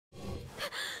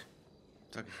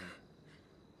Dankeschön.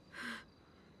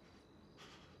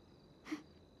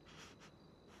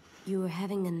 You were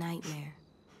having a nightmare.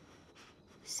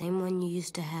 Same one you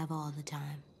used to have all the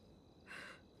time.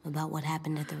 About what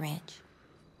happened at the ranch.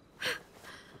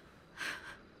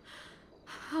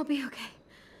 I'll be okay.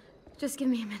 Just give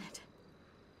me a minute.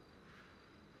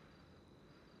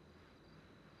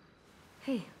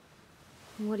 Hey,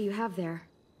 what do you have there?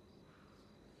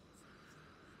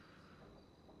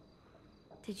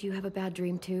 Did you have a bad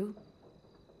dream too?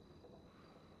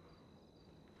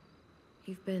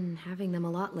 You've been having them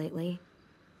a lot lately.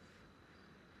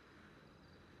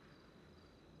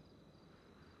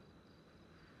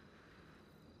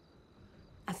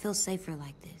 I feel safer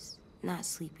like this, not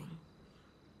sleeping.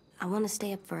 I want to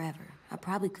stay up forever. I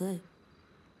probably could.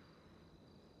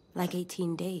 Like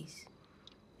 18 days,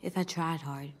 if I tried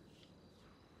hard.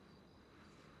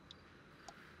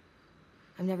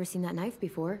 I've never seen that knife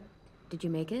before. Did you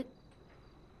make it?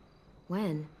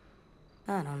 When?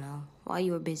 I don't know. While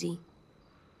you were busy.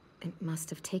 It must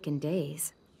have taken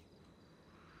days.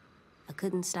 I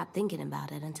couldn't stop thinking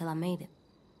about it until I made it.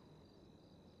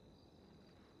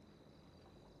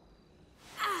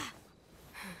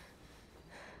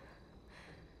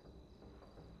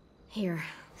 Here,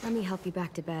 let me help you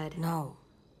back to bed. No.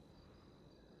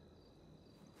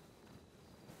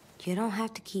 You don't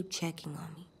have to keep checking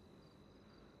on me.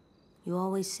 You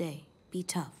always say, be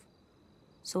tough.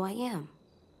 So I am.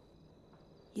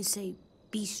 You say,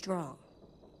 be strong.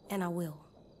 And I will.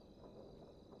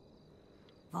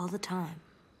 All the time.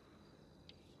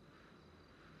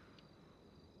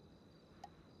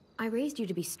 I raised you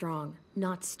to be strong,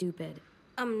 not stupid.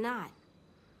 I'm not.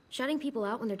 Shutting people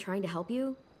out when they're trying to help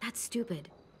you? That's stupid.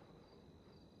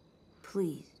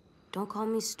 Please, don't call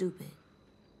me stupid.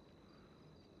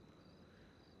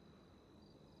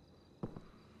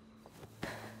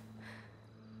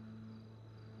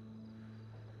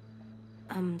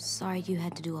 I'm sorry you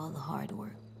had to do all the hard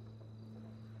work.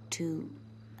 To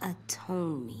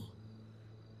atone me.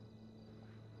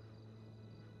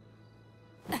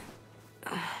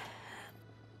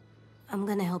 I'm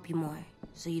gonna help you more,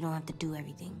 so you don't have to do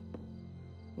everything.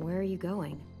 Where are you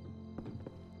going?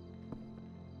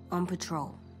 On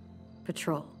patrol.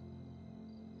 Patrol.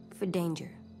 For danger.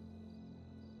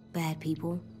 Bad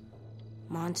people.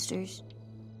 Monsters.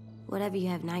 Whatever you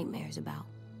have nightmares about.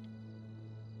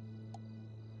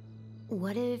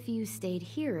 What if you stayed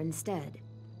here instead?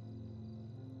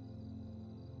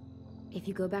 If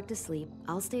you go back to sleep,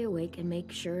 I'll stay awake and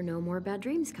make sure no more bad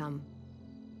dreams come.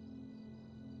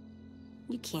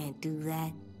 You can't do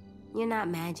that. You're not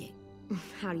magic.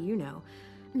 How do you know?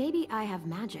 Maybe I have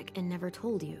magic and never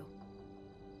told you.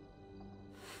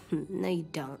 No, you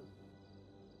don't.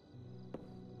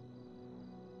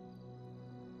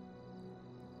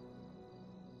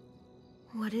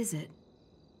 What is it?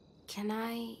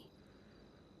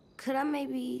 Could I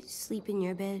maybe sleep in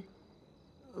your bed?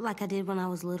 Like I did when I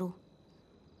was little?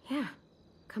 Yeah,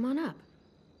 come on up.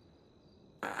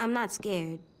 I'm not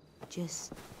scared,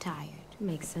 just tired.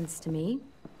 Makes sense to me.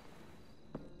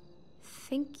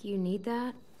 Think you need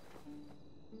that?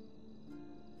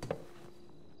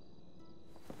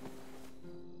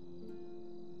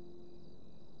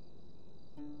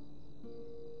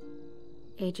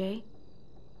 AJ?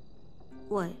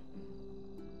 What?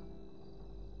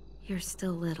 You're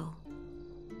still little.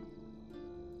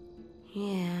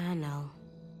 Yeah, I know.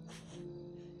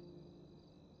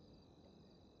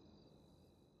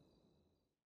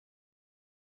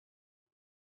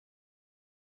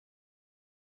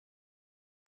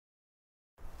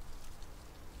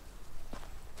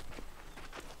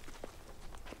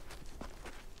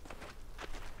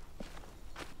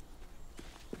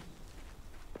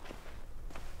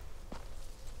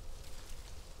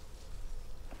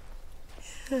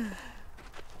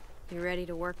 You ready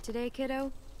to work today,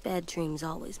 kiddo? Bad dreams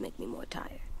always make me more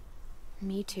tired.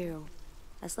 Me too.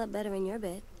 I slept better in your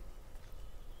bed.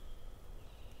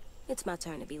 It's my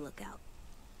turn to be lookout.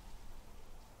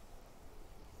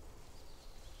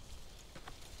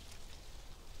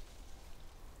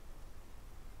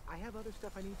 I have other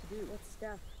stuff I need to do. What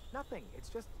stuff? Nothing.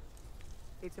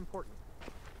 It's important.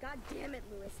 God damn it,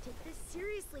 Louis. Take this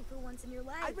seriously for once in your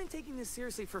life. I've been taking this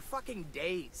seriously for fucking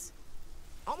days.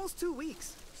 Almost 2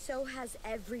 weeks. So has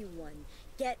everyone.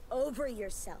 Get over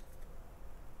yourself.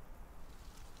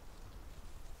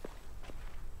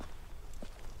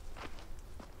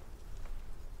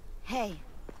 Hey.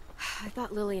 I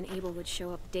thought Lily and Abel would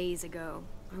show up days ago.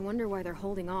 I wonder why they're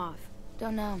holding off.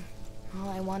 Don't know. All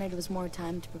I wanted was more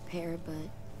time to prepare, but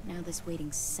now this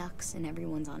waiting sucks and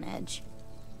everyone's on edge.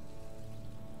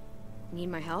 Need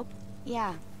my help?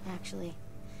 Yeah, actually.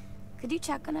 Could you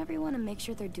check on everyone and make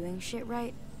sure they're doing shit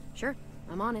right? Sure,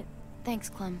 I'm on it. Thanks,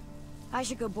 Clem. I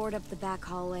should go board up the back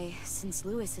hallway, since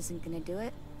Louis isn't gonna do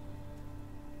it.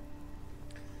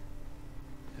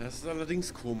 Ja, es ist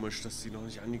allerdings komisch, dass sie noch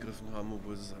nicht angegriffen haben,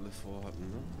 obwohl sie es alle vorhatten,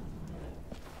 ne?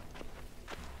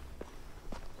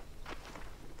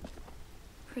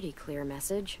 Pretty clear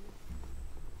message.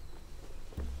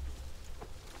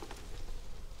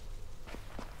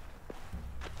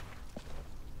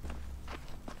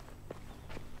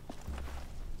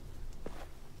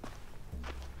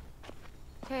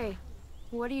 Hey,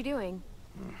 what are you doing?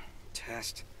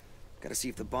 Test. Gotta see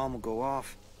if the bomb will go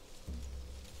off.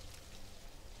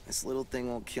 This little thing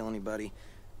won't kill anybody.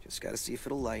 Just gotta see if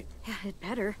it'll light. Yeah, it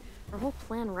better. Our whole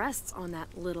plan rests on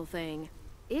that little thing.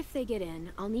 If they get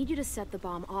in, I'll need you to set the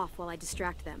bomb off while I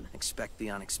distract them. Expect the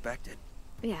unexpected.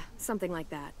 Yeah, something like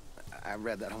that. I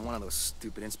read that on one of those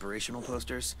stupid inspirational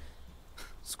posters.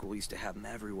 School used to have them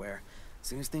everywhere. As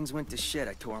soon as things went to shit,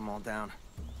 I tore them all down.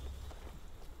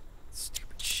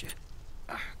 Stupid shit.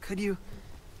 Could you?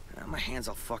 My hand's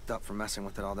all fucked up from messing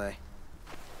with it all day.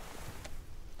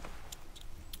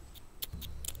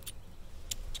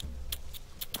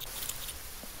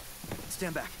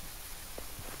 Stand back.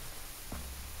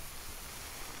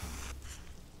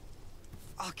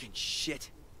 Fucking shit.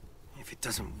 If it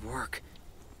doesn't work.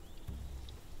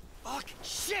 Fucking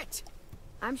shit!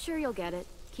 I'm sure you'll get it.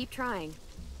 Keep trying.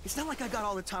 It's not like I got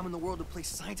all the time in the world to play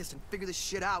scientist and figure this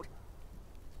shit out.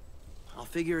 I'll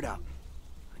figure it out.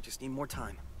 I just need more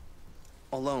time.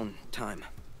 Alone time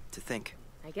to think.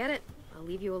 I get it. I'll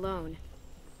leave you alone.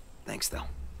 Thanks, though,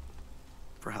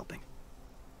 for helping.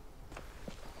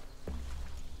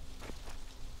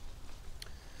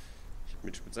 Ich hab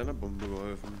Mitch mit seiner Bombe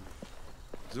geholfen.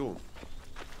 So.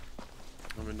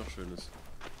 Haben wir noch Schönes?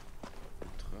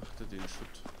 Betrachte den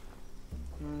Schutt.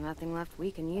 Nothing left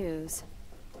we can use.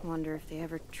 Wonder if they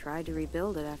ever tried to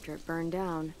rebuild it after it burned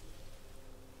down.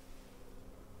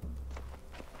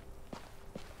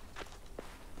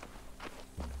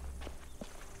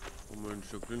 Oh mein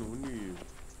kleiner Hundi.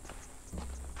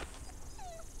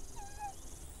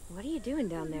 What are you doing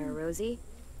down there, Rosie?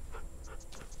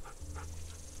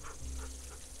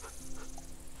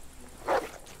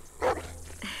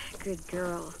 Good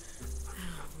girl.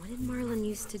 What did Marlon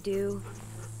used to do?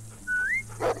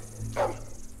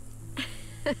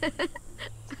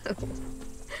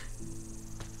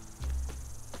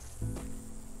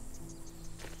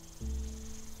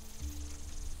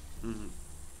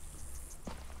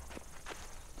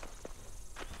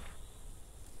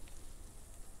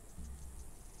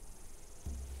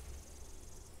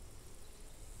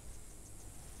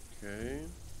 Okay.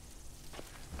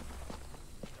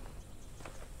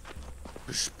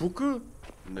 Bespucke?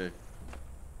 Nee.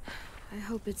 I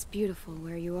hope it's beautiful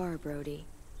where you are, Brody.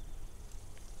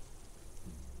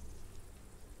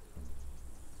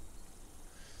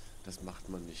 Das macht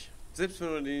man nicht. Selbst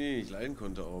wenn man den nicht leiden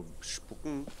konnte, aber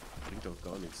spucken bringt auch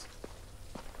gar nichts.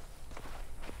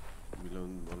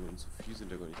 Milan und Sophie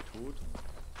sind ja gar nicht tot.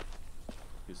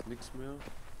 Hier ist nichts mehr.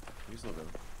 Hier ist noch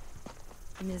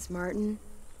wer. Ms. Martin,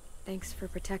 thanks for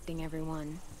protecting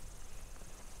everyone.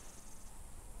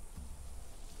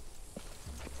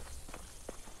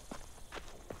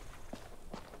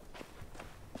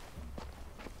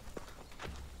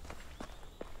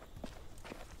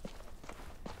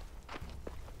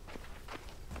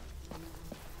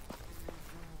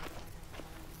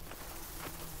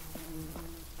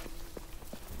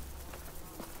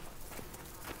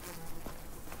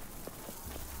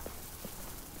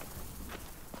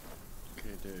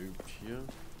 Der übt hier.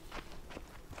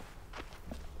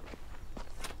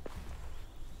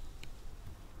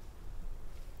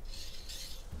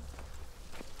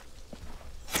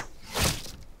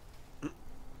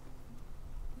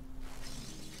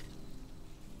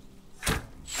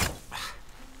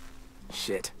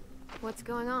 Shit. What's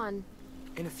going on?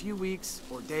 In a few weeks,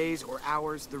 or days, or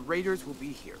hours, the raiders will be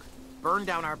here. Burn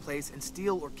down our place and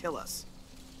steal or kill us.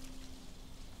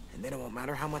 And then it won't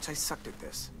matter how much I sucked at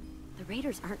this. The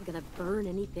raiders aren't gonna burn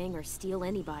anything or steal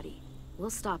anybody. We'll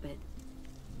stop it.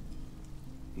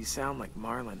 You sound like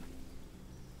Marlon.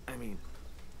 I mean,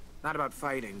 not about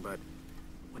fighting, but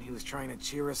when he was trying to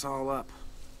cheer us all up.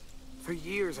 For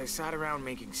years, I sat around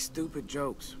making stupid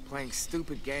jokes, playing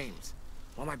stupid games,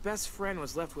 while my best friend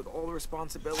was left with all the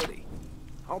responsibility,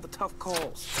 all the tough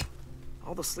calls,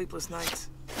 all the sleepless nights,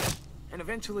 and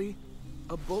eventually,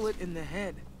 a bullet in the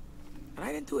head. And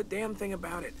I didn't do a damn thing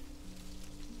about it.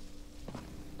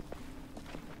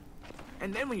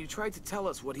 And then when you tried to tell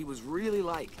us what he was really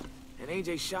like, and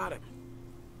AJ shot him,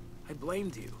 I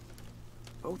blamed you.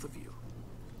 Both of you.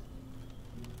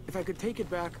 If I could take it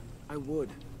back, I would.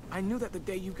 I knew that the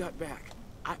day you got back.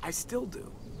 I still do.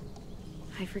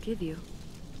 I forgive you.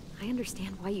 I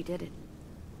understand why you did it.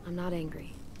 I'm not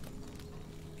angry.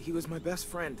 He was my best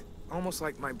friend, almost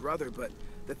like my brother, but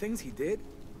the things he did,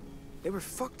 they were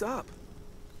fucked up.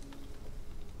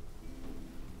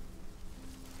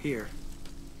 Here,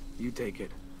 you take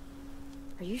it.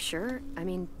 Are you sure? I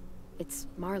mean, it's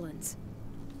Marlon's.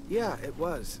 Yeah, it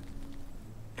was.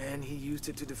 And he used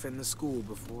it to defend the school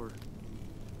before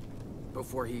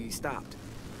he stopped.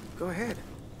 Go ahead.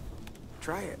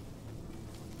 Try it.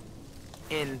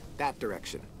 In that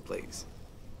direction, please.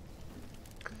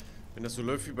 Wenn das so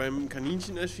läuft wie beim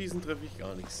Kaninchen erschießen, treffe ich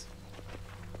gar nichts.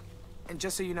 And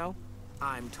just so you know,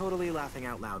 I'm totally laughing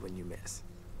out loud when you miss.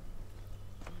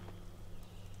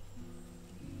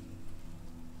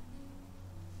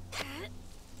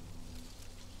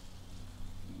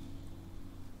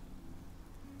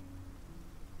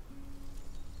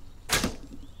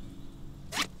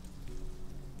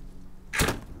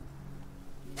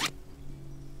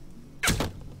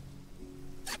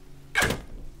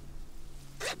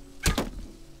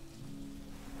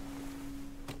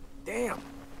 Damn.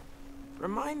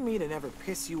 Remind me to never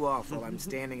piss you off while I'm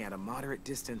standing at a moderate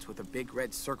distance with a big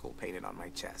red circle painted on my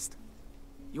chest.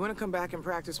 You want to come back and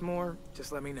practice more?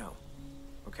 Just let me know.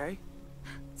 Okay?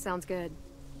 Sounds good.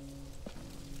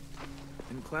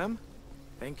 And Clem,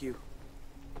 thank you.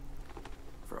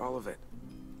 For all of it.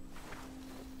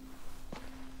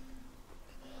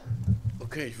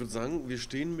 Okay, ich würde sagen, wir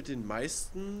stehen mit den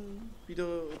meisten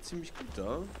wieder ziemlich gut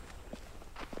da.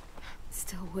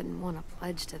 Still wouldn't want to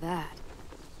pledge to that.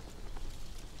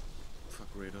 Fuck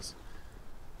Raiders.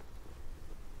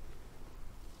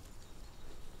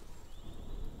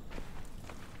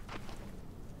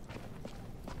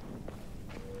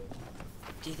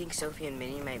 Do you think Sophie and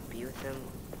Minnie might be with them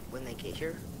when they get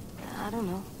here? I don't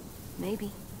know.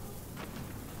 Maybe.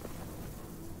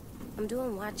 I'm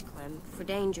doing watch, Clem, for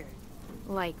danger.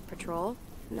 Like patrol?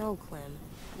 No, Clem.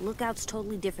 Lookout's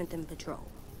totally different than patrol.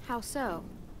 How so?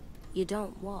 You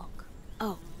don't walk.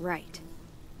 Oh, right.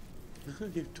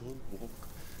 You don't walk.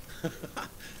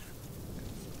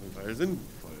 Total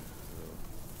sinnvoll.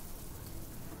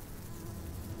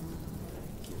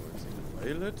 So, jetzt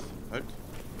eine Violet. Halt.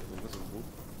 Was ist wo?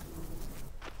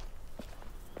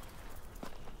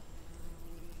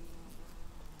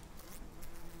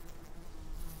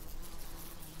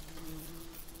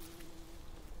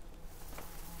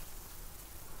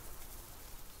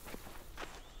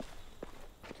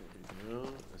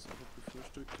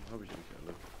 Habe ich nicht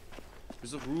alle.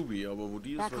 Bis auf Ruby, aber wo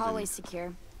die ist, Back hallway's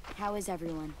secure. How is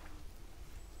everyone?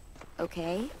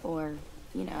 Okay, or,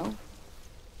 you know,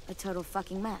 a total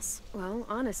fucking mess. Well,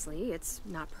 honestly, it's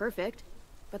not perfect,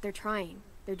 but they're trying.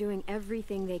 They're doing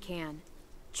everything they can.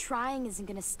 Trying isn't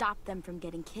gonna stop them from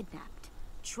getting kidnapped.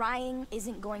 Trying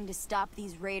isn't going to stop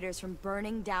these raiders from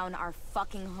burning down our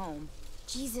fucking home.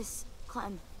 Jesus,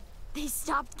 Clem. They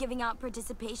stopped giving out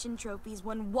participation trophies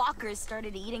when walkers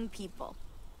started eating people.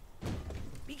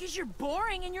 Because you're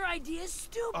boring and your idea is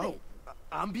stupid. Oh,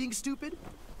 I'm being stupid?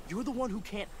 You're the one who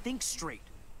can't think straight.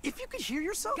 If you could hear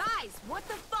yourself... Guys, what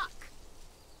the fuck?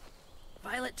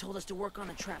 Violet told us to work on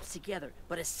the traps together,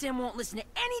 but a sim won't listen to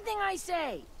anything I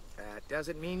say. That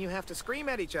doesn't mean you have to scream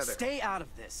at each other. Stay out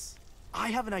of this. I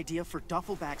have an idea for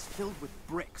duffel bags filled with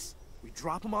bricks. We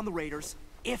drop them on the raiders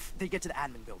if they get to the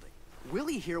admin building.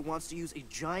 Willie here wants to use a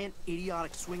giant,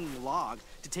 idiotic swinging log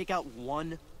to take out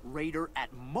one raider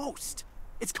at most.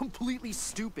 It's completely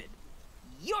stupid.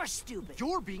 You're stupid.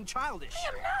 You're being childish. I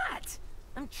am not.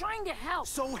 I'm trying to help.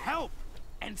 So help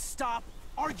and stop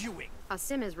arguing.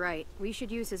 Sim is right. We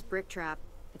should use his brick trap.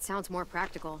 It sounds more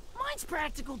practical. Mine's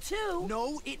practical too.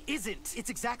 No, it isn't. It's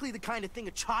exactly the kind of thing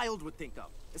a child would think of.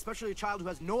 Especially a child who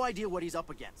has no idea what he's up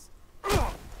against.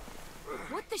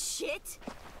 What the shit?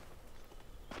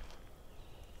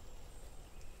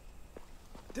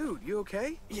 Dude, you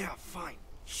okay? Yeah, fine.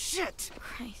 Shit!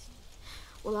 Christ.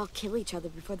 We'll all kill each other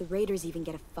before the raiders even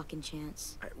get a fucking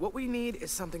chance. All right, what we need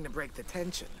is something to break the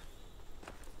tension.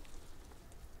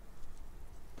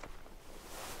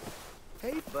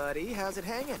 Hey, buddy, how's it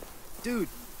hanging? Dude,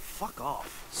 fuck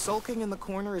off. Sulking in the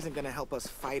corner isn't gonna help us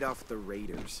fight off the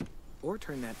raiders. Or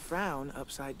turn that frown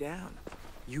upside down.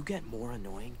 You get more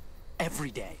annoying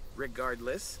every day.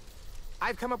 Regardless,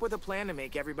 I've come up with a plan to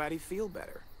make everybody feel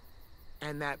better.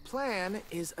 And that plan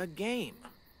is a game.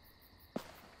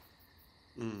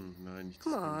 Nein, nicht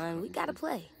Come on, we gotta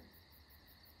play.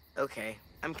 Okay,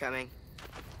 I'm coming.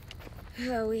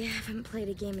 Oh, we haven't played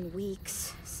a game in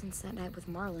weeks, since that night with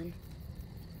Marlon.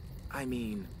 I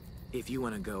mean, if you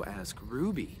want to go ask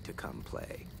Ruby to come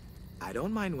play, I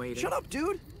don't mind waiting. Shut up,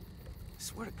 dude!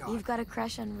 Swear to God. You've got a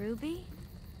crush on Ruby?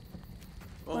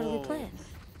 What are we playing?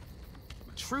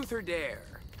 Truth or dare?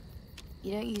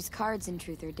 You don't use cards in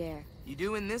Truth or Dare. You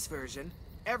do in this version.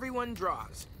 Everyone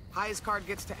draws. Highest card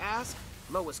gets to ask,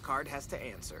 lowest card has to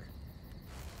answer.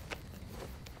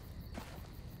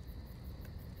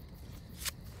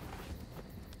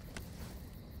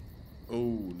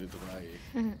 Oh, eine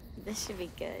 3. This should be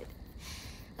good.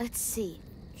 Let's see.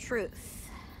 Truth.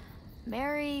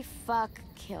 Marry, fuck,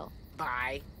 kill.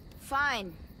 Bye.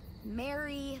 Fine.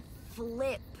 Marry,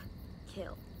 flip,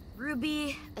 kill.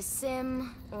 Ruby,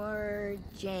 Asim, or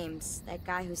James, that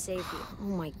guy who saved you. Oh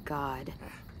my god.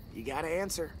 You gotta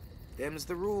answer. Them's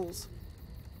the rules.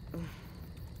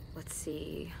 Let's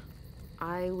see.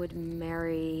 I would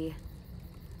marry...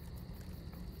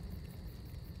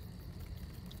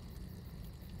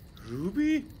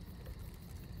 Ruby?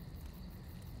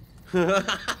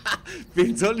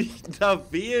 Wen soll ich denn da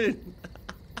wählen?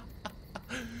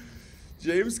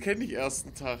 James kenne ich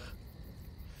ersten Tag.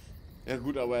 Ja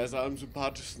gut, aber er sah am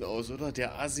sympathischsten aus, oder?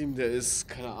 Der Asim, der ist,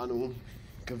 keine Ahnung,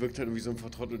 gewirkt halt wie so ein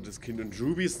vertrotteltes Kind. Und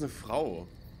Ruby ist eine Frau.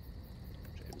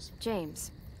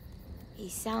 James. He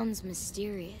sounds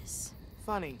mysterious.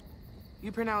 Funny.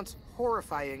 You pronounce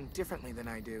horrifying differently than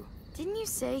I do. Didn't you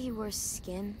say he wears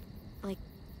skin? Like,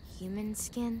 human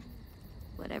skin?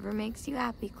 Whatever makes you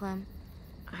happy, Clem.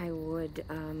 I would,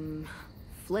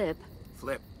 flip.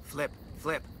 Flip, flip,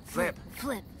 flip, flip.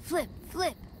 Flip, flip,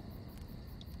 flip.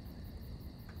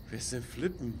 Wer ist denn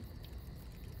Flippen?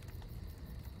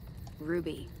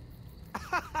 Ruby.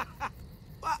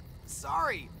 What?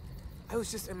 Sorry. I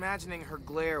was just imagining her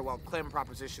glare while Clem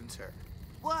propositions her.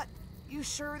 What? You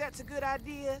sure that's a good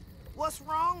idea? What's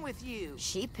wrong with you?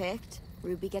 She picked.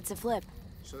 Ruby gets a flip.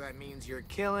 So that means you're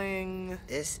killing...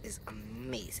 This is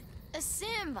amazing.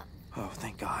 Asim! Oh,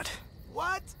 thank God.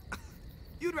 What?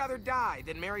 You'd rather die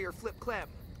than marry or flip Clem.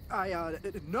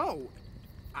 No.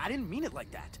 I didn't mean it like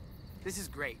that. This is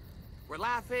great. We're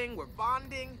laughing, we're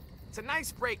bonding. It's a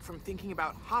nice break from thinking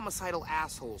about homicidal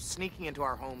assholes sneaking into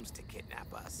our homes to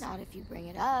kidnap us. Not if you bring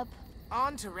it up.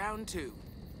 On to round 2.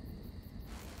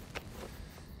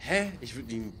 Hä? Ich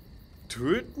würde ihn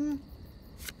töten?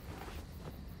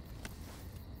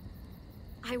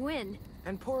 I win.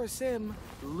 And poor Sim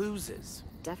loses.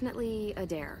 Definitely a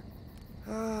dare.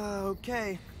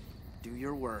 Okay. Do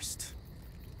your worst.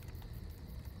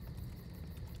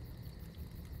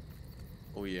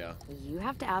 Oh yeah. You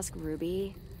have to ask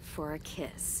Ruby for a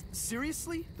kiss.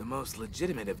 Seriously? The most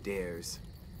legitimate of dares.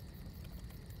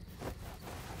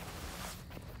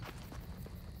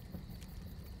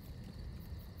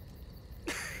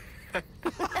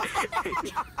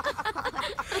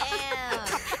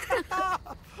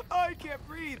 I can't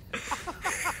breathe.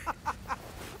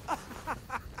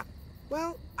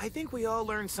 Well, I think we all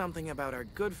learned something about our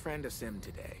good friend Asim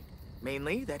today.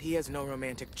 Mainly that he has no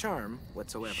romantic charm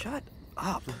whatsoever. Shut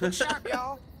up. Look sharp,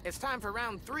 y'all. It's time for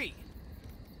round 3.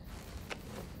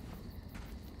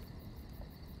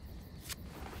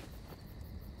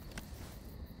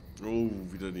 Oh,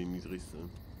 wieder die niedrigste.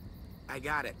 I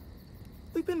got it.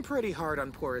 We've been pretty hard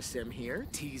on poor Asim here,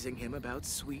 teasing him about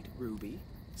sweet Ruby.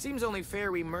 Seems only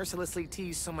fair we mercilessly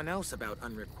tease someone else about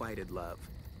unrequited love.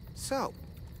 So,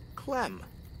 Clem.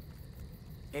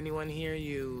 Anyone here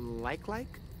you like?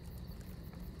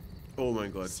 Oh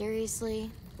mein Gott.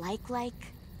 Seriously? Like?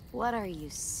 What are you,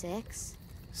 6?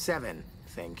 7,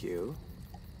 thank you.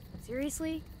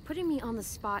 Seriously? Putting me on the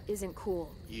spot isn't cool.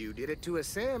 You did it to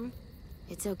Asim.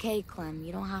 It's okay, Clem.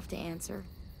 You don't have to answer.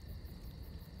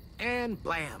 And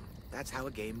blam, that's how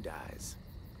a game dies.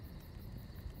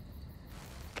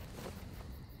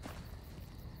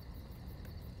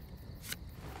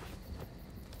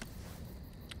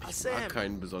 Ich mag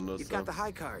keinen besonders. You've got the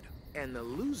high card, and the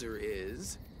loser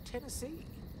is Tennessee.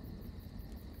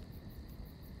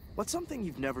 What's something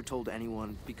you've never told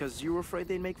anyone because you were afraid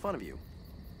they'd make fun of you?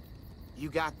 You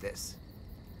got this.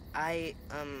 I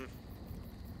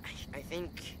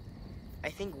think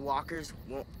walkers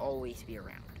won't always be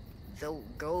around. They'll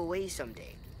go away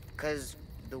someday, 'cause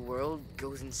the world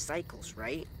goes in cycles,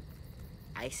 right?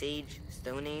 Ice Age,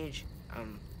 Stone Age,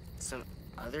 some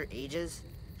other ages.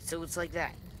 So it's like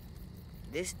that.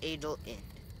 This age will end,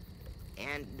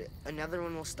 and another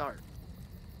one will start.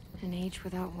 An age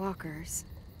without walkers.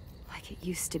 Like it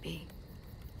used to be.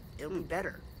 It'll be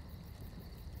better.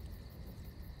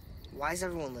 Why is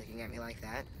everyone looking at me like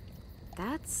that?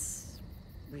 That's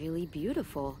really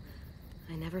beautiful.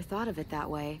 I never thought of it that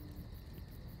way.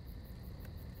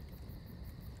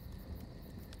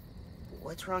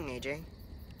 What's wrong, AJ?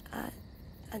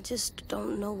 I just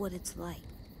don't know what it's like.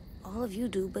 All of you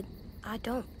do, but I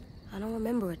don't. I don't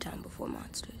remember a time before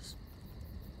monsters.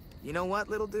 You know what,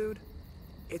 little dude?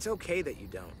 It's okay that you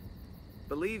don't.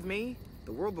 Believe me,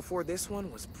 the world before this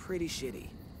one was pretty shitty.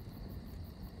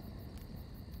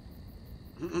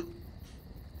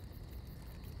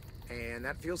 And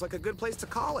that feels like a good place to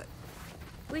call it.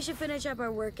 We should finish up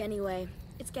our work anyway.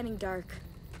 It's getting dark.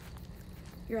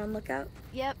 You're on lookout?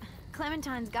 Yep.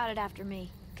 Clementine's got it after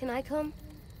me. Can I come?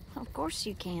 Of course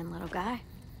you can, little guy.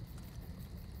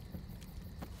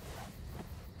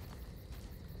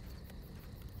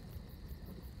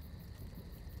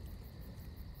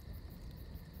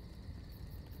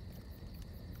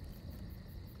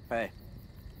 Hey,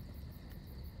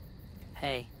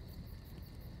 Hey.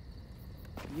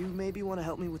 you maybe want to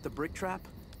help me with the brick trap?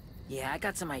 Yeah, I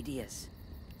got some ideas.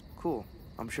 Cool.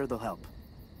 I'm sure they'll help.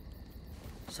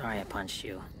 Sorry I punched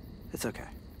you. It's okay.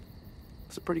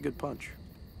 It's a pretty good punch.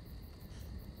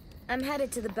 I'm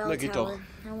headed to the bell Na, geht tower.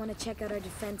 doch. I want to check out our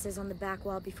defenses on the back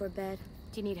wall before bed.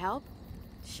 Do you need help?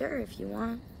 Sure, if you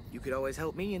want. You could always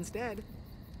help me instead.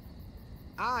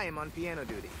 I am on piano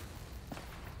duty.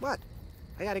 What?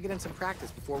 I gotta get in some practice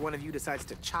before one of you decides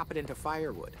to chop it into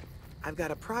firewood. I've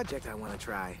got a project I want to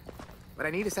try, but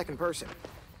I need a second person.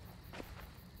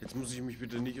 Jetzt muss ich mich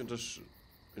bitte nicht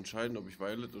entscheiden, ob ich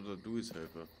Violet oder Louis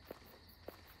helfe.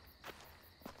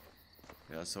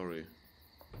 Ja, sorry.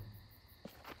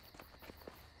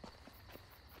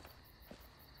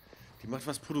 Die macht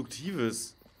was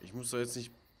Produktives. Ich muss doch jetzt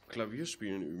nicht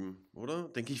Klavierspielen üben, oder?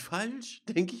 Denke ich falsch?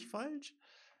 Denke ich falsch?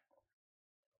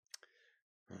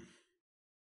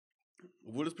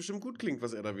 Obwohl es bestimmt gut klingt,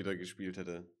 was er da wieder gespielt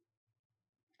hätte.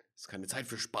 Es ist keine Zeit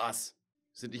für Spaß.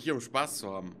 Wir sind nicht hier, um Spaß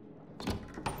zu haben.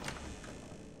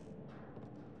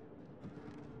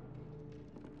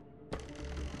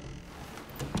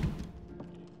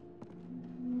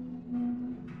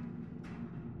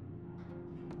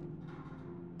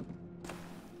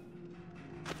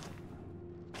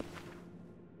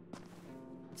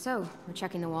 So, we're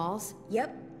checking the walls.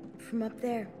 Yep, from up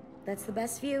there. That's the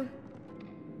best view.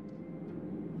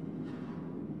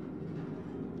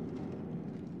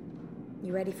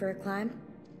 You ready for a climb?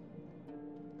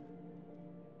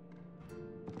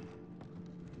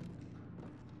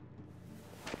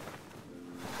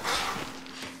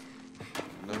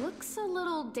 Looks a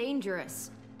little dangerous.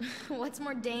 What's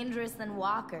more dangerous than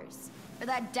walkers? Or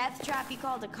that death trap you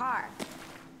called a car?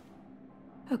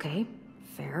 Okay,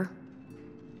 fair.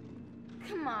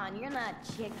 Come on, you're not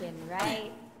chicken,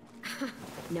 right?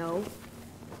 No.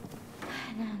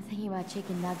 Now I'm thinking about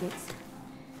chicken nuggets.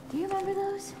 Do you remember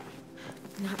those?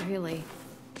 Not really.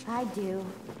 I do.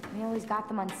 We always got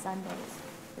them on Sundays.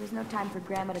 There was no time for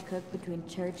Grandma to cook between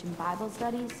church and Bible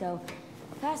study, so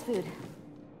fast food.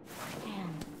 Man,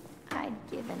 I'd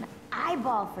give an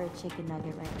eyeball for a chicken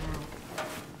nugget right now.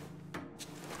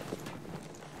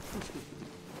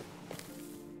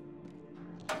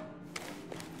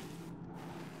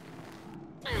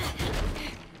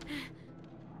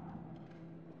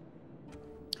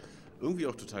 Irgendwie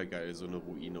auch total geil, so eine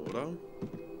Ruine, oder?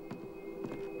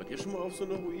 Wart ihr schon mal auf so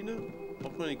einer Ruine?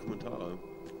 Haut mal in die Kommentare.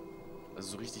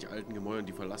 Also so richtig alten Gemäuern,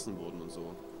 die verlassen wurden und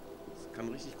so. Das kann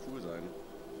richtig cool sein.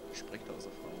 Ich spreche da aus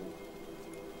Erfahrung.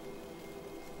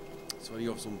 Das war nicht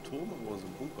auf so einem Turm, aber so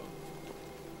einem Bunker.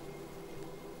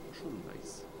 War schon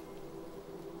nice.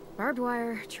 Barbed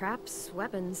wire, traps,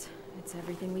 weapons. It's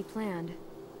everything we planned.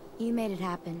 You made it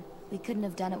happen. We couldn't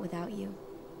have done it without you.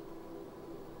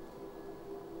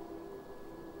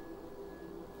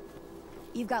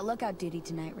 You've got lookout duty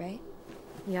tonight, right?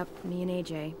 Yep, me and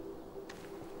AJ.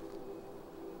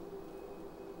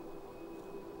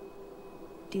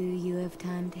 Do you have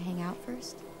time to hang out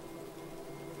first?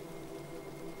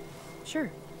 Sure.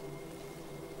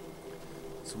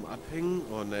 Zum Abhängen?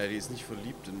 Oh ne, die ist nicht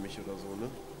verliebt in mich oder so, ne?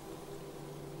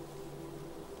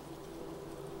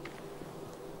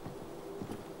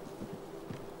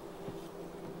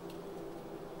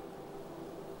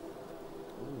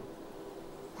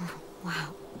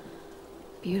 Wow.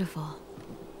 Beautiful.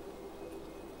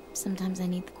 Sometimes I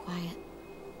need the quiet,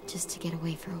 just to get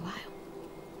away for a while.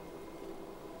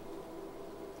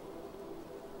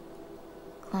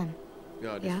 Clem.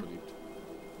 Ja, die ist verliebt.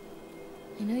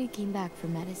 I know you came back for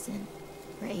medicine,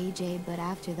 for AJ, but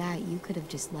after that, you could have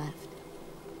just left.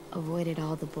 Avoided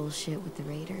all the bullshit with the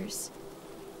Raiders.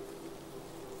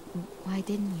 Why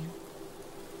didn't you?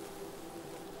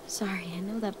 Sorry, I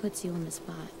know that puts you on the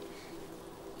spot.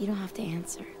 You don't have to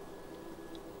answer.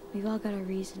 We've all got our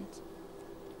reasons.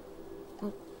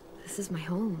 Well, this is my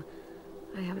home.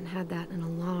 I haven't had that in a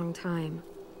long time.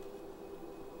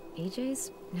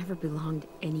 AJ's never belonged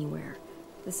anywhere.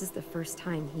 This is the first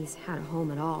time he's had a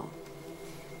home at all.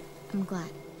 I'm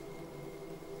glad.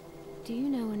 Do you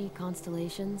know any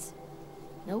constellations?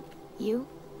 Nope. You?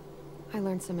 I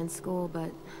learned some in school,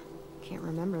 but can't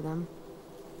remember them.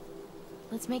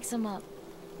 Let's make some up.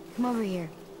 Come over here.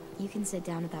 You can sit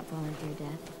down at that volunteer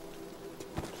desk.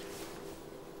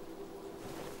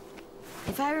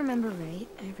 If I remember right,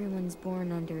 everyone's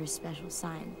born under a special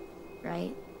sign,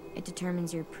 right? It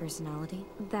determines your personality.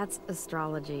 That's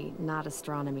astrology, not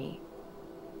astronomy.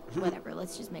 Whatever,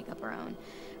 let's just make up our own.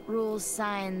 Rules,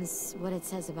 signs, what it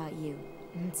says about you.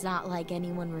 It's not like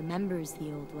anyone remembers the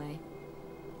old way.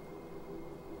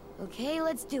 Okay,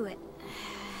 let's do it.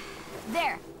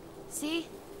 There! See?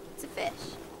 It's a fish.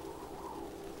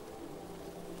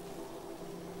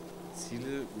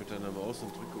 Ziele mit deiner Maus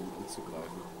und drücke, um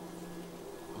anzugreifen.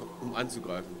 Um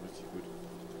anzugreifen, richtig gut.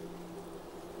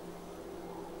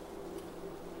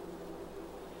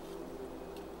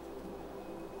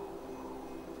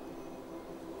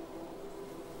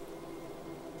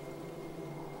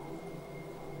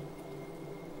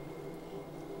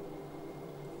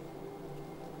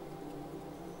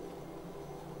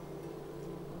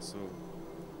 So.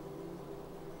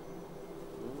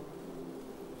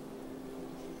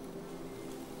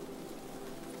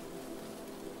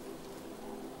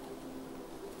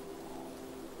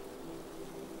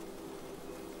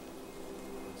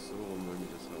 So rum wollen die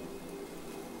das haben.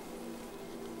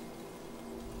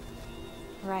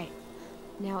 Right.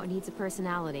 Now it needs a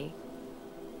personality.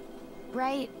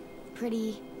 Bright,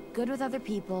 pretty, good with other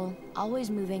people, always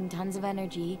moving, tons of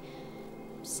energy.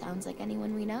 Sounds like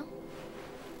anyone we know.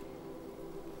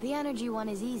 The energy one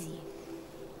is easy.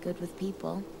 Good with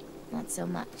people, not so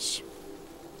much.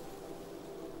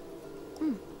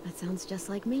 That sounds just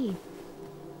like me.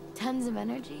 Tons of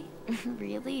energy?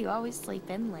 Really? You always sleep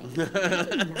in late.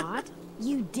 Maybe not.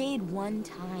 You did one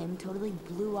time, totally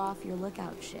blew off your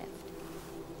lookout shift.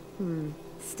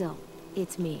 Still,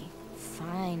 it's me.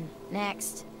 Fine.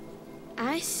 Next.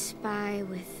 I spy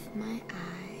with my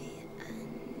eye a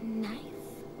knife.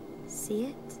 See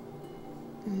it?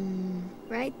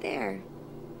 Right there.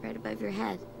 Right above your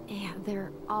head. Yeah,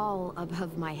 they're all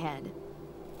above my head.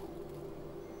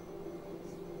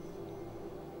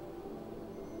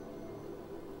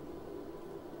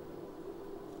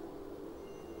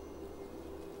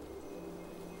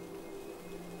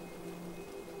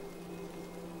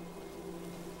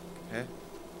 Hä?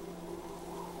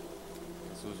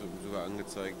 Hast du sogar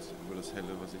angezeigt über das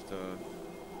Helle, was ich da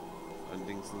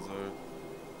andingsen soll.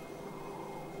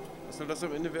 Was soll das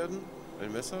am Ende werden?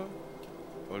 Ein Messer?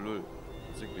 Oh lol.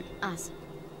 Wirklich. Awesome.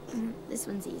 This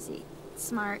one's easy.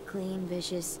 Smart, clean,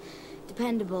 vicious,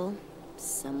 dependable.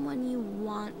 Someone you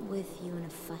want with you in a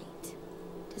fight.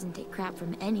 Doesn't take crap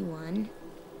from anyone.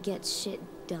 Gets shit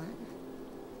done.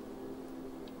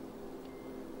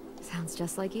 Sounds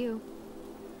just like you.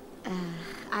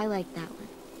 I like that one.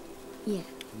 Yeah.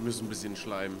 Wir müssen ein bisschen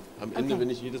schleimen. Am Ende, wenn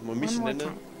ich jedes Mal mich One more nenne.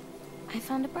 time. I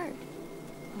found a bird.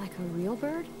 Like a real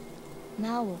bird?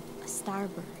 No, a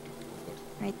starbird.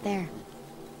 Right there.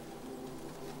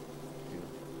 Hier.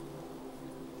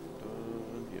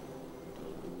 Dann hier.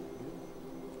 Dann hier.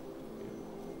 Hier.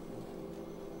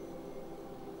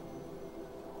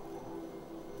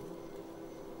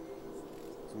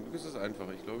 Zum Glück ist es einfach.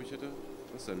 Ich glaube, ich hätte...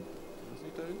 Was denn? Was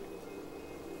nicht dahin?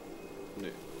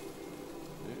 Nee.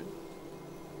 Nee.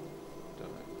 Da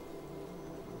rein.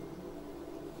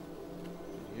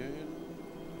 Dann hier hin.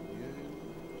 Dann hier hin.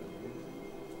 Dann hier hin.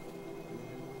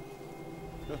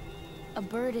 A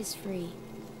bird is free.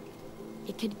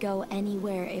 It could go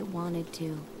anywhere it wanted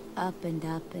to. Up and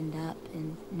up and up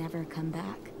and never come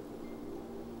back.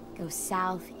 Go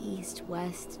south, east,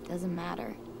 west, doesn't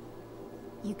matter.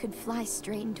 You could fly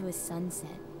straight into a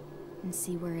sunset and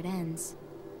see where it ends.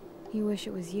 You wish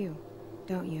it was you,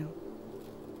 don't you?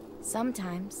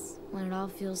 Sometimes, when it all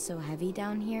feels so heavy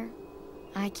down here,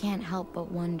 I can't help but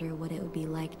wonder what it would be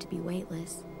like to be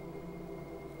weightless.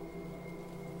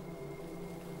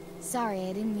 Sorry,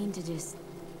 I didn't mean to just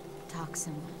talk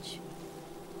so much.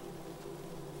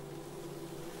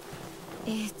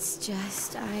 It's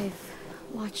just I've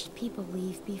watched people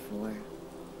leave before.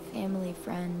 Family,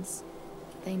 friends.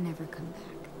 They never come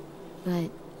back.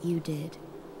 But you did.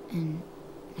 And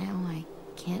now I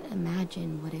can't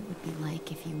imagine what it would be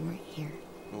like if you weren't here.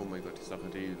 Oh mein Gott, die Sache,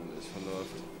 die ist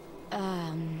verläuft.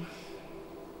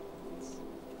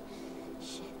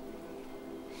 Shit.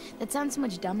 That sounds so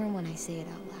much dumber when I say it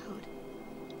out loud.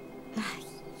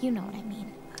 You know what I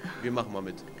mean. Wir machen mal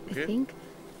mit, okay?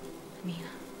 I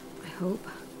hope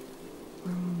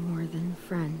we're more than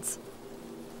friends.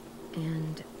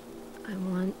 And I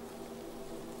want...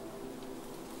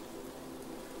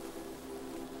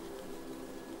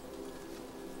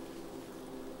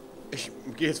 Ich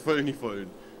gehe jetzt voll in die Vollen.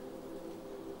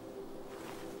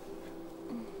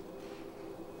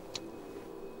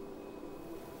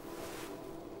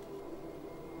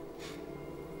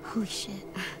 Holy shit.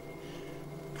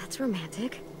 That's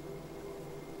romantic.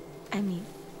 I mean,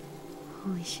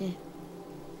 holy shit.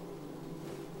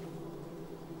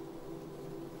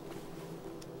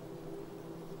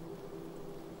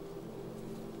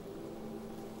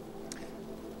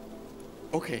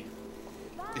 Okay.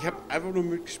 Ich habe einfach nur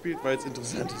mitgespielt, weil es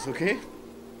interessant ist, okay?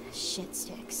 Shit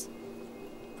sticks.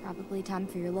 Probably time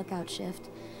for your lookout shift.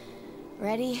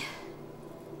 Ready?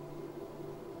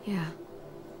 Yeah.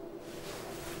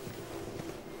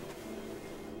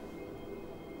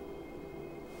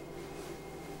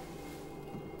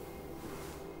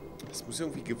 Es muss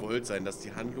irgendwie gewollt sein, dass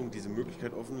die Handlung diese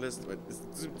Möglichkeit offen lässt, weil es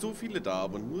sind so viele da,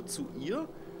 aber nur zu ihr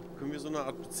können wir so eine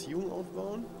Art Beziehung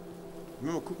aufbauen.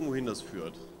 Wir mal gucken, wohin das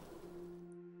führt.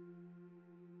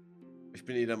 Ich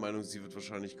bin eh der Meinung, sie wird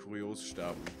wahrscheinlich kurios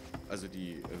sterben. Also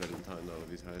die Valentine, oder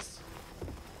wie es heißt.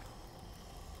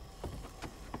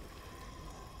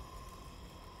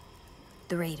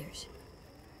 The Raiders.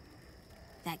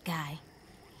 That guy.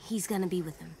 He's gonna be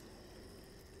with him.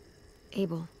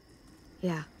 Abel.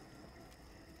 Yeah.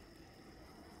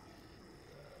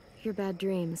 Your bad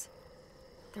dreams.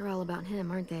 They're all about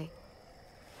him, aren't they?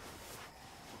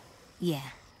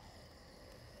 Yeah.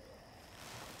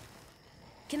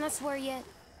 Can I swear yet?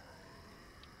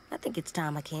 I think it's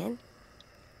time I can.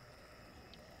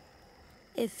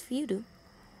 If you do.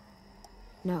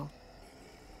 No.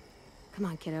 Come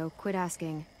on, kiddo. Quit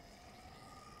asking.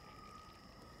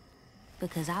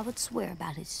 Because I would swear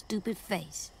about his stupid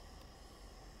face.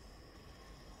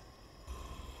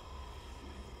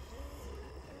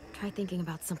 Try thinking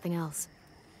about something else.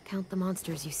 Count the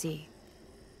monsters you see.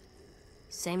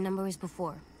 Same number as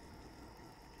before.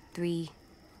 3,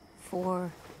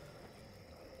 4...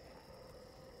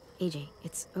 AJ,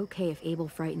 it's okay if Abel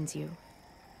frightens you.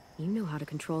 You know how to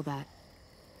control that.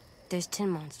 There's 10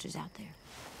 monsters out there.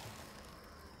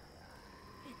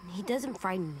 He doesn't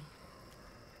frighten me.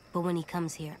 But when he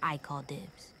comes here, I call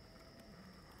dibs.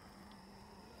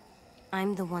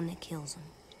 I'm the one that kills him.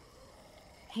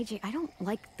 AJ, I don't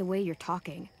like the way you're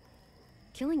talking.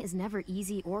 Killing is never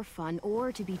easy or fun,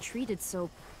 or to be treated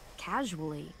so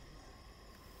casually.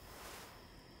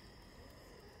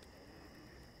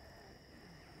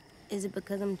 Is it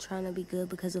because I'm trying to be good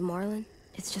because of Marlon?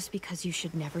 It's just because you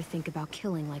should never think about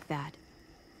killing like that.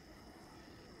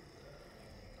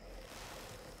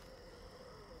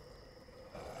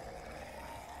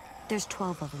 There's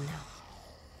 12 of them now.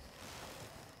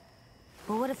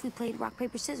 But what if we played rock,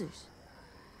 paper, scissors?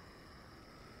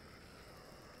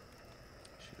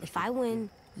 If I win,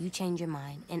 you change your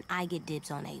mind, and I get dibs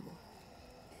on Abel.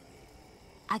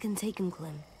 I can take him,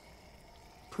 Clem.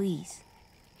 Please.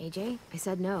 AJ, I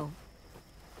said no.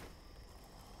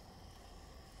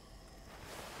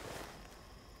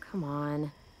 Come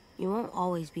on. You won't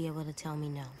always be able to tell me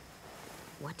no.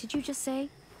 What did you just say?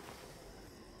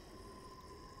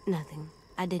 Nothing.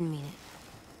 I didn't mean it.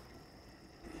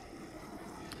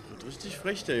 Wird richtig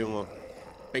frech, der Junge.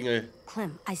 Bengel.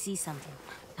 Clem, I see something.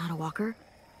 Not a walker?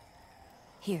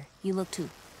 Here, you look too.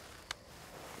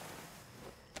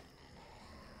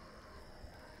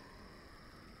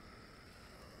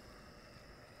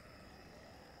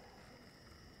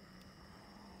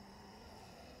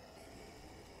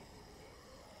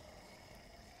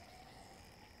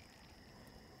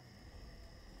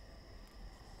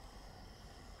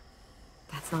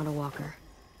 That's not a walker.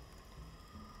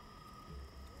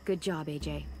 Good job,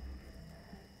 AJ.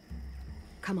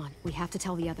 Come on, we have to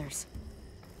tell the others.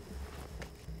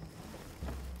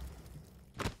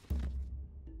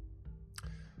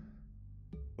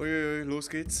 Uiuiui, los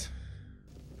geht's.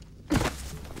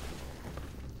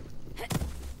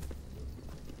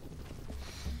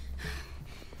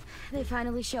 They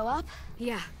finally show up?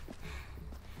 Yeah.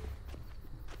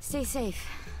 Stay safe,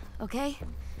 okay?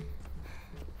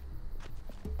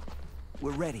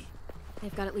 We're ready.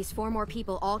 They've got at least 4 more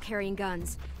people, all carrying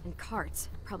guns. And carts,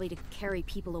 probably to carry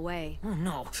people away. Oh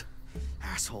no.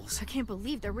 Assholes. I can't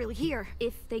believe they're really here.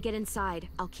 If they get inside,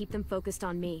 I'll keep them focused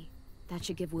on me. That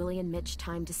should give Willie and Mitch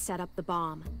time to set up the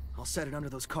bomb. I'll set it under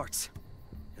those carts.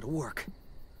 It'll work.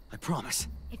 I promise.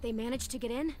 If they manage to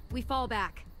get in, we fall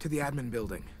back. To the admin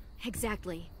building.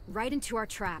 Exactly. Right into our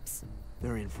traps.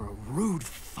 They're in for a rude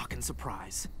fucking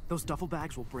surprise. Those duffel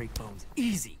bags will break bones.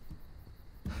 Easy.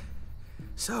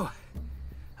 So,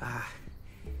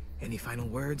 any final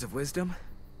words of wisdom?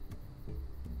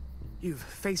 You've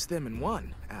faced them and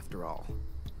won, after all.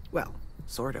 Well,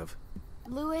 sort of.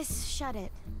 Louis, shut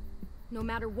it. No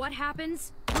matter what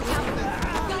happens, we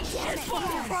have... God damn it!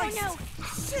 Oh no!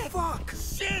 Shit! Fuck!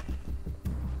 Shit!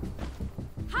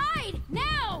 Hide!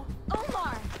 Now!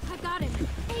 Omar! I got him.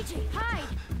 AJ, hide!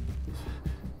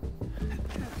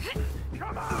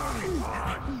 Come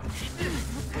on!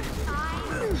 I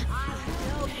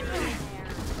know you're in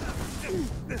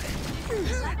there.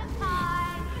 Let us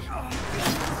hide.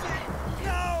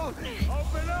 No!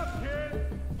 Open up, kid!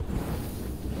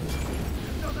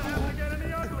 It doesn't have to get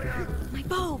any uglier! My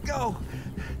bow! Go!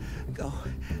 Go.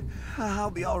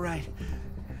 I'll be all right.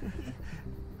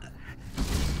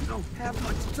 Don't have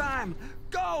much time.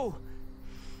 Go!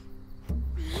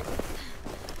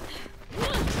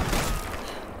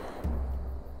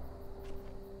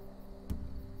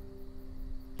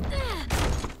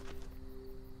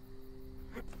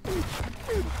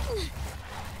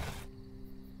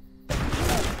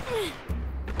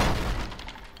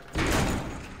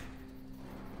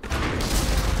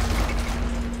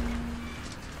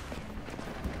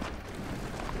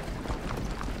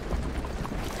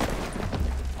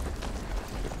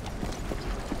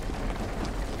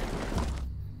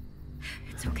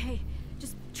 It's okay.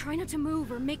 Just try not to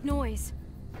move or make noise.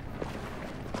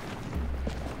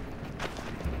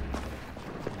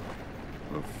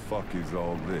 The fuck is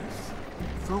all this?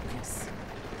 Focus.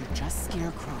 They're just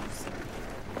scarecrows.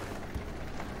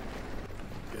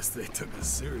 Guess they took us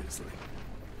seriously.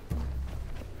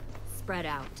 Spread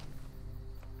out.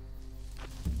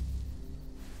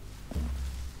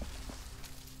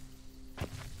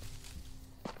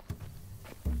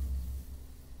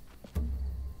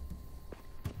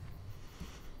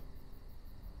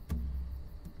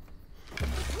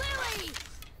 Lily!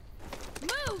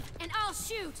 Move, and I'll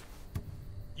shoot!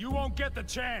 You won't get the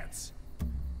chance!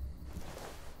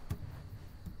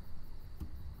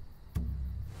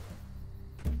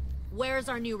 Where's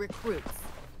our new recruits?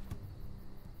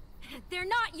 They're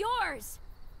not yours!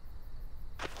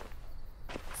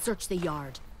 Search the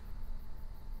yard.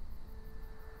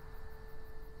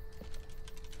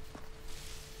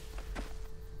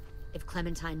 If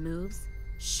Clementine moves,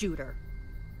 shoot her.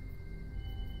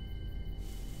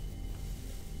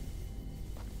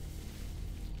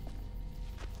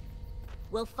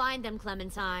 We'll find them,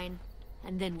 Clementine,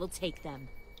 and then we'll take them.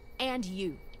 And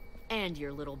you. And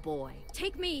your little boy.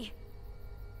 Take me!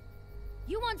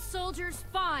 You want soldiers?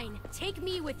 Fine. Take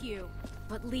me with you.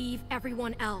 But leave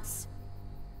everyone else.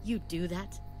 You'd do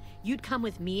that? You'd come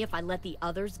with me if I let the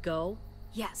others go?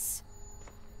 Yes.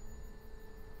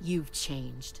 You've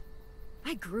changed.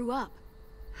 I grew up.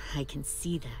 I can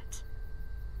see that.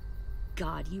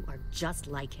 God, you are just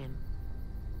like him.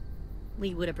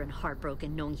 Lee would have been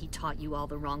heartbroken knowing he taught you all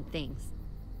the wrong things.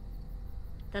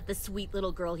 That the sweet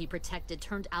little girl he protected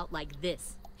turned out like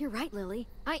this. You're right, Lily.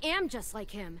 I am just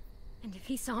like him. And if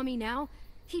he saw me now,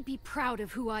 he'd be proud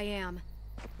of who I am.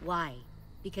 Why?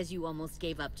 Because you almost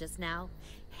gave up just now?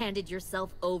 Handed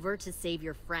yourself over to save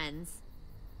your friends?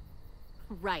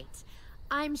 Right.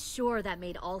 I'm sure that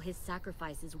made all his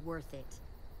sacrifices worth it.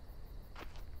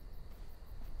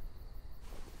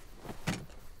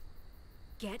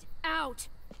 Get out!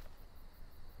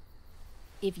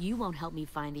 If you won't help me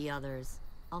find the others,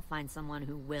 I'll find someone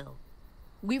who will.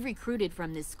 We've recruited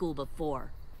from this school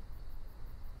before.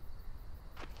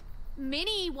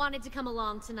 Minnie wanted to come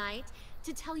along tonight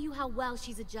to tell you how well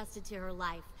she's adjusted to her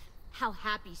life, how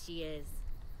happy she is.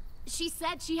 She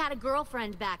said she had a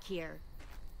girlfriend back here.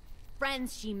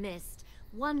 Friends she missed.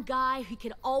 One guy who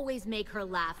could always make her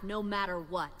laugh no matter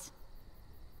what.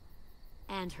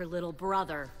 And her little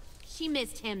brother. She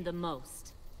missed him the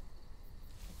most.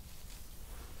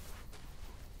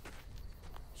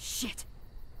 Shit.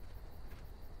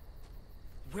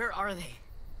 Where are they?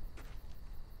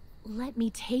 Let me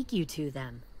take you to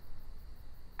them.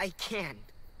 I can't.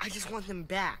 I just want them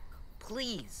back.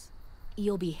 Please.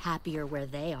 You'll be happier where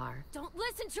they are. Don't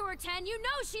listen to her, Ten. You know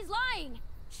she's lying.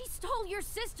 She stole your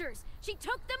sisters. She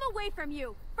took them away from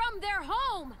you. From their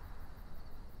home.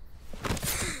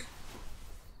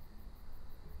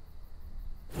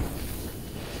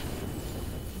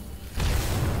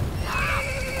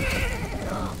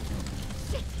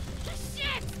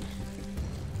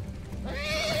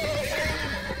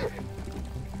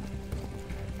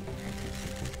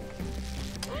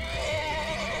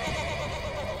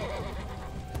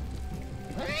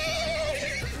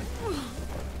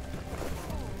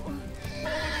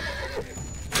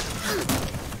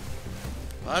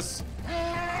 Was?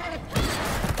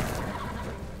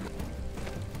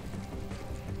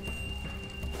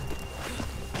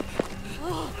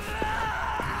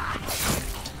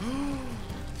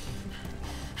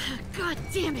 God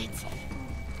damn it!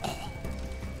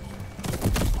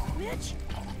 Mitch!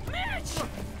 Mitch!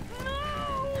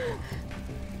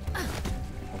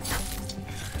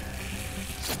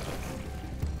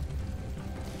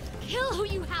 Kill who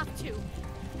you have to.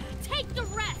 Take the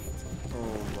rest. Oh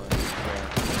mein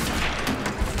Gott.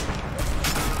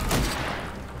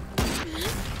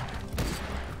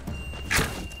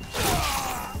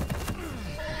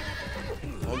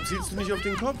 Warum zielst du nicht auf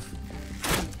den Kopf?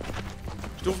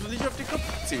 Ich durfte nicht auf den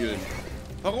Kopf zielen.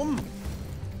 Warum?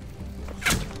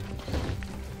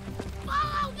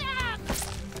 Follow them!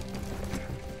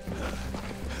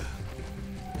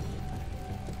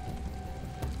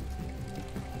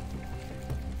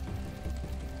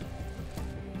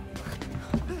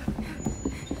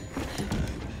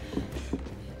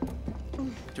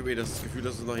 Ich habe das Gefühl,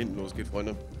 dass es nach hinten losgeht,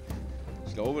 Freunde.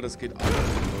 Ich glaube, das geht alles nach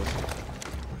hinten los.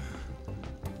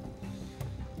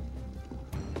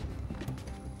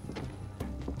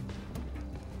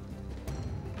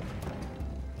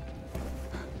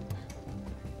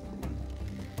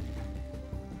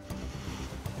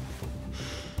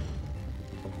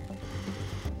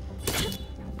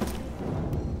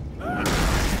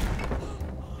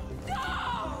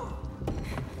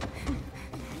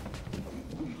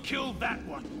 Kill that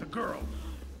one, the girl.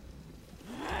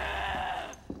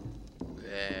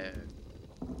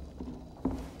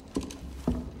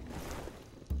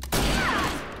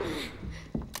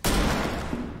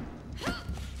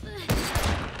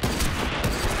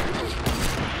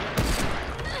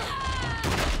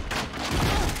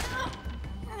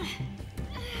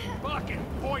 Fucking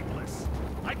pointless.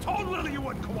 I told Lily you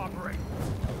wouldn't cooperate.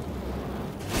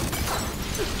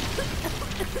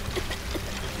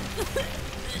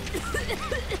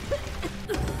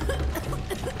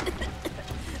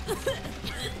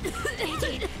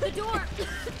 AJ, the door!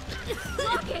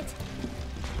 Lock it!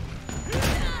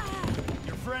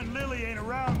 Your friend Lily ain't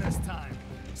around this time,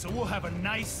 so we'll have a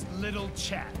nice little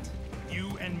chat.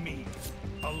 You and me.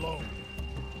 Alone.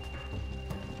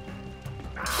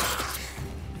 Ah,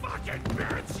 fucking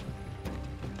bitch!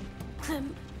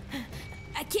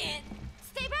 I can't.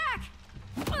 Stay back!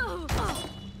 Oh.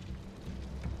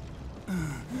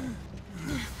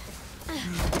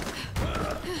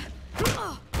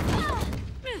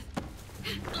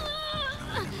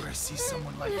 Whenever I see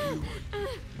someone like you,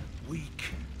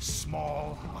 weak,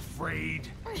 small, afraid,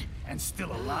 and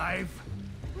still alive,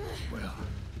 well,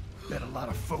 bet a lot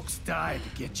of folks died to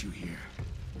get you here.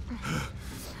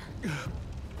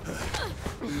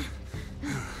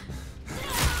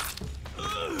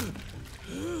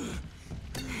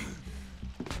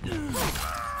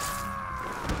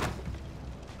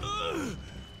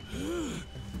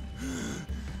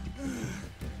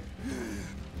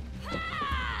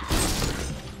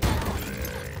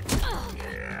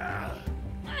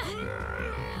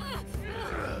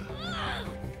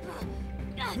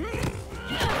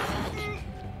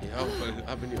 Ja, weil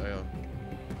ab in die Eier.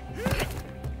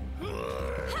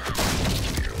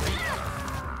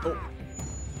 Oh.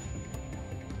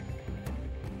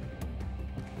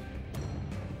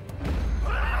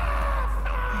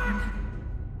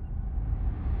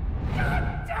 God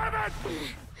damn it!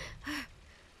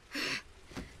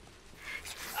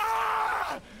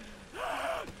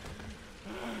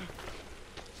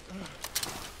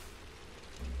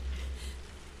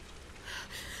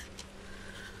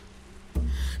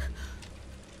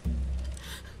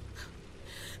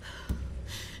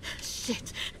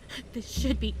 Shit. This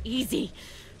should be easy.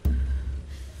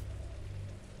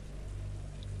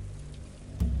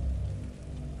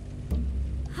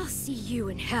 I'll see you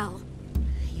in hell.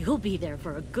 You'll be there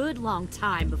for a good long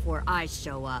time before I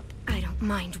show up. I don't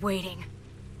mind waiting.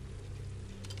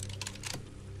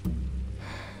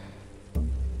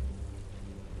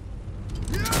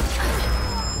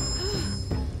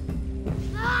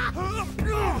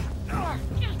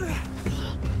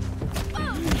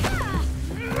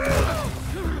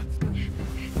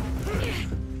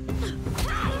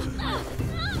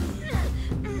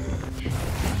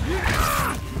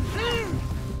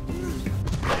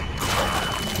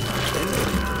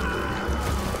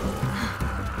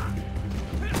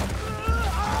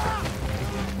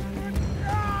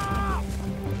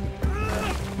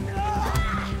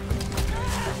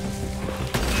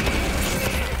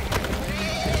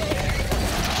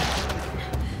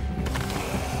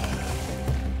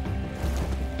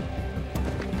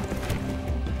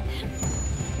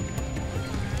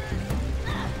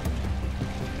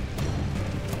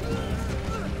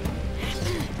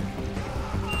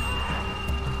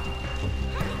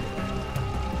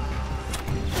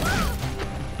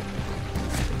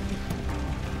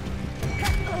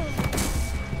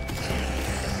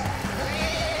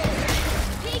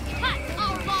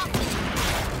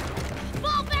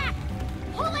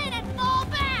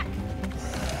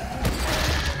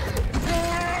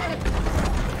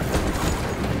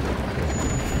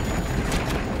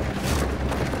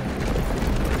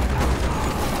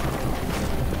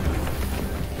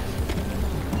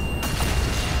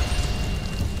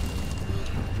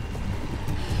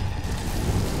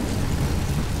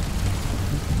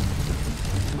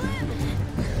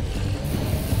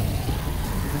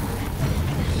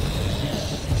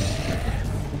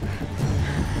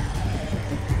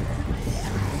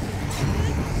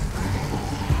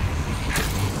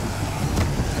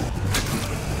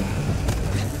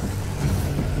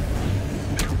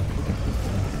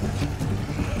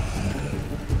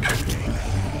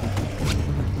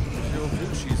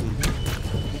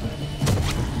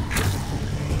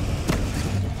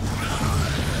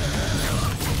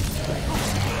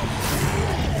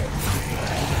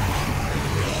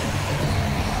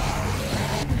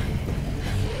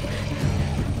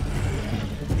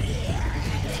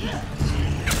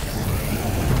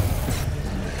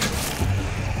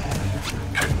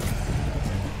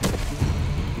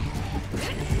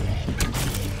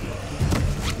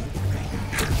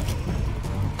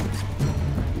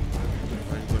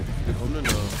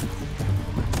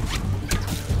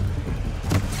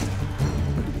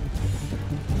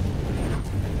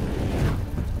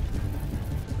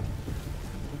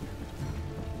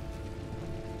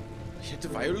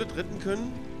 Violet retten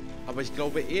können, aber ich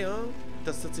glaube eher,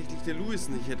 dass tatsächlich der Louis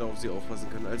nicht hätte auf sie aufpassen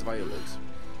können als Violet.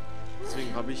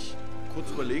 Deswegen habe ich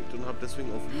kurz überlegt und habe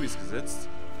deswegen auf Louis gesetzt,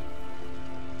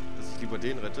 dass ich lieber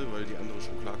den rette, weil die andere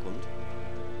schon klarkommt.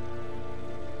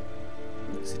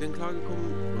 Ist sie denn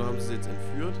klargekommen oder haben sie jetzt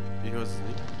entführt? Ich weiß es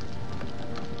nicht.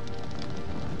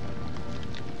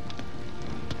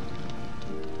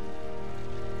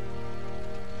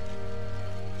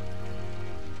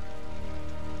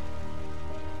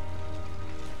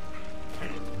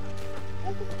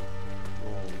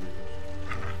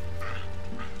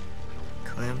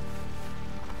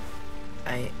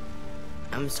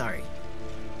 I'm sorry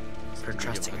for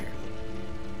trusting her.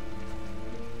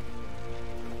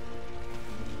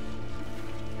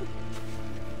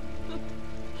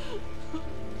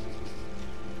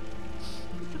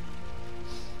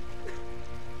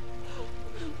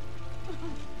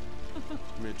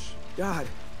 Mitch. God.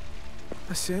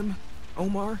 Asim,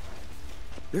 Omar,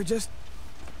 they're just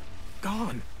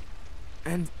gone.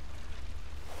 And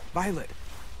Violet.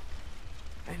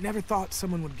 I never thought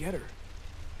someone would get her.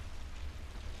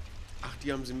 Ach,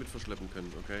 die haben sie mit verschleppen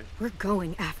können, okay. We're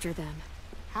going after them.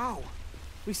 How?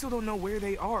 We still don't know where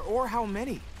they are or how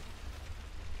many.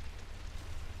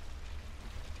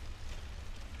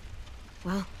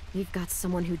 Well, we've got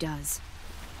someone who does.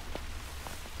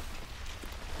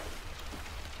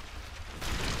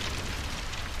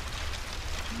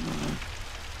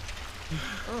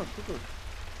 Ah, guck mal.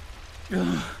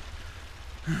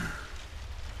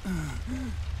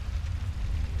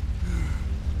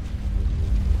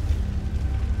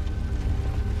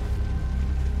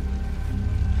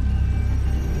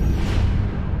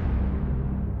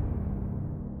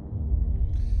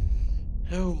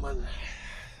 Oh Mann.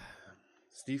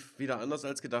 Steve, wieder anders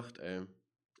als gedacht, ey.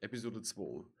 Episode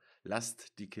 2.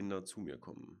 Lasst die Kinder zu mir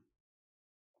kommen.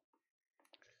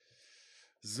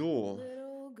 So.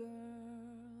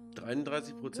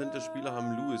 33% der Spieler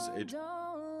haben Louis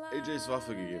AJs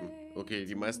Waffe gegeben. Okay,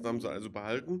 die meisten haben sie also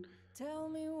behalten.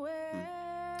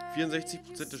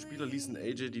 64% der Spieler ließen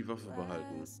AJ die Waffe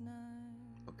behalten.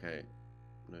 Okay.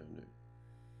 Nö.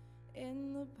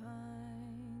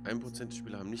 1% der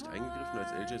Spieler haben nicht eingegriffen,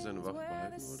 als AJ seine Waffe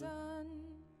behalten wurde.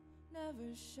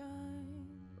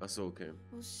 Achso, okay.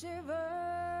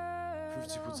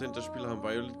 50% der Spieler haben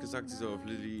Violet gesagt, sie soll auf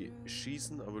Lily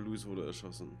schießen, aber Louis wurde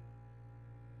erschossen.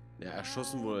 Ja,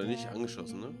 erschossen wurde er nicht,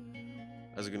 angeschossen, ne?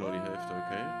 Also genau die Hälfte,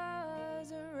 okay.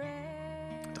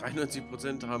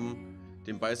 93% haben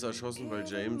den Beißer erschossen, weil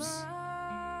James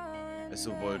es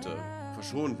so wollte.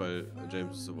 Verschont, weil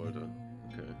James es so wollte.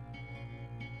 Okay.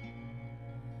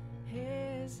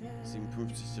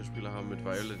 57 der Spieler haben mit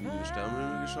Violet in den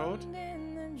Sternenhimmel geschaut.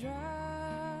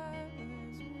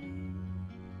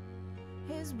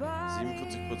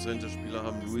 47% der Spieler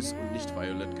haben Louis und nicht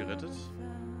Violet gerettet.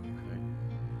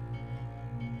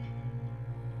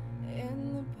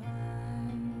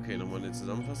 Okay, nochmal eine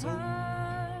Zusammenfassung.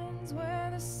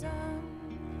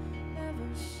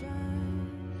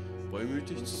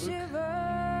 Reumütig zurück.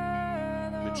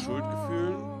 Mit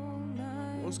Schuldgefühlen.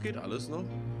 Oh, es geht alles noch.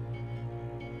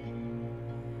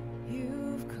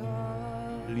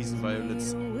 Ließen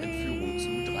Violets Entführung zu.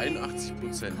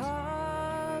 83%.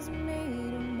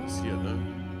 Passiert, ne?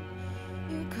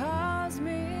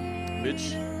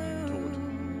 Mitch, tot.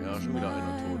 Ja, schon wieder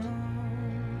einer tot.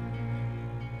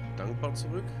 Dankbar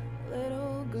zurück.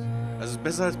 Also ist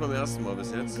besser als beim ersten Mal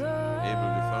bis jetzt.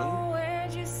 Abel gefangen.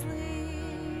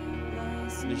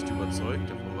 Nicht überzeugt.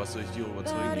 Davon was soll ich die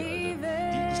überzeugen, die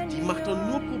Alte? Die macht doch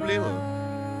nur Probleme.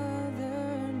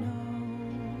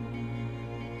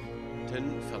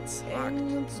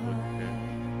 Verzagt zurück. Okay.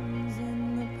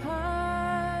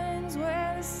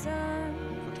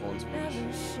 Vertrauenswürdig.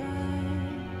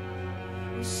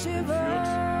 Entführt.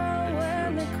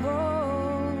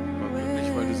 War glücklich,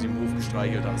 weil du sie im Hof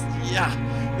gestreichelt hast. Ja!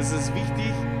 Es ist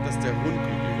wichtig, dass der Hund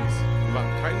glücklich ist. Wir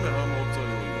waren keinen mehr haben, Hauptsache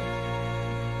der Hund.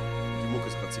 Die Mucke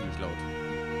ist gerade ziemlich laut.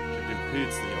 Ich habe den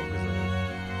Pilz nicht aufgesammelt.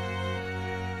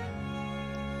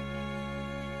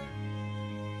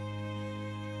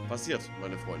 Passiert,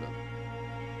 meine Freunde.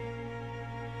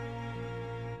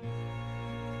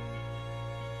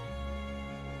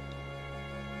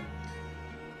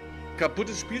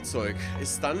 Kaputtes Spielzeug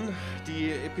ist dann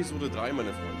die Episode 3,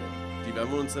 meine Freunde. Die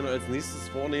werden wir uns dann als nächstes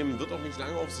vornehmen. Wird auch nicht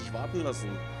lange auf sich warten lassen,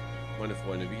 meine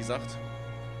Freunde. Wie gesagt,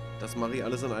 das mache ich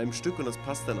alles an einem Stück und das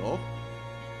passt dann auch.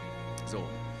 So,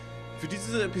 für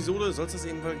diese Episode soll es das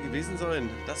eben gewesen sein.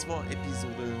 Das war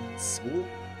Episode 2,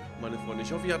 meine Freunde.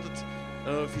 Ich hoffe, ihr hattet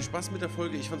viel Spaß mit der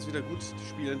Folge. Ich fand es wieder gut. Die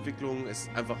Spielentwicklung ist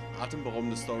einfach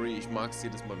atemberaubende Story. Ich mag es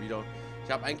jedes Mal wieder.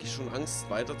 Ich habe eigentlich schon Angst,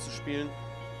 weiterzuspielen.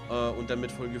 Und dann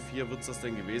mit Folge 4 wird es das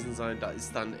dann gewesen sein. Da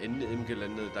ist dann Ende im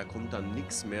Gelände, da kommt dann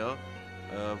nichts mehr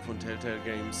von Telltale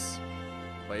Games,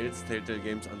 weil es Telltale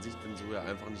Games an sich dann so ja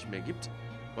einfach nicht mehr gibt.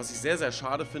 Was ich sehr, sehr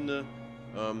schade finde.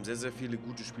 Sehr, sehr viele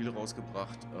gute Spiele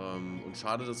rausgebracht. Und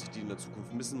schade, dass ich die in der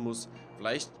Zukunft missen muss.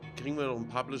 Vielleicht kriegen wir noch einen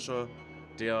Publisher,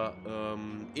 der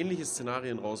ähnliche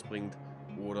Szenarien rausbringt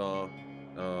oder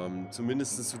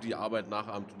zumindest so die Arbeit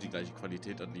nachahmt und die gleiche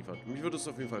Qualität abliefert. Mich würde es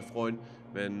auf jeden Fall freuen,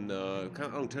 wenn,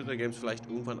 keine Ahnung, Telltale Games vielleicht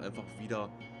irgendwann einfach wieder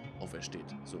aufersteht.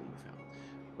 So ungefähr.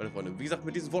 Meine Freunde, wie gesagt,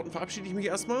 mit diesen Worten verabschiede ich mich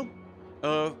erstmal.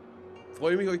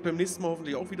 Freue mich, euch beim nächsten Mal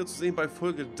hoffentlich auch wieder zu sehen bei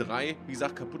Folge 3. Wie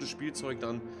gesagt, kaputtes Spielzeug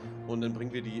dann. Und dann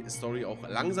bringen wir die Story auch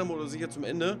langsam oder sicher zum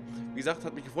Ende. Wie gesagt,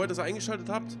 hat mich gefreut, dass ihr eingeschaltet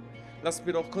habt. Lasst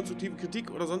mir doch konstruktive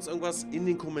Kritik oder sonst irgendwas in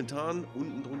den Kommentaren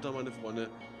unten drunter, meine Freunde.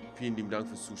 Vielen lieben Dank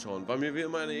fürs Zuschauen. War mir wie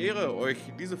immer eine Ehre, euch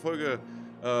diese Folge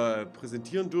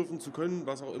präsentieren dürfen zu können,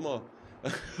 was auch immer.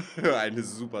 Ein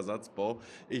super Satzbau.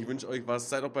 Ich wünsche euch was.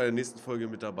 Seid auch bei der nächsten Folge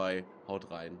mit dabei. Haut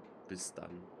rein. Bis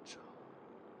dann. Ciao.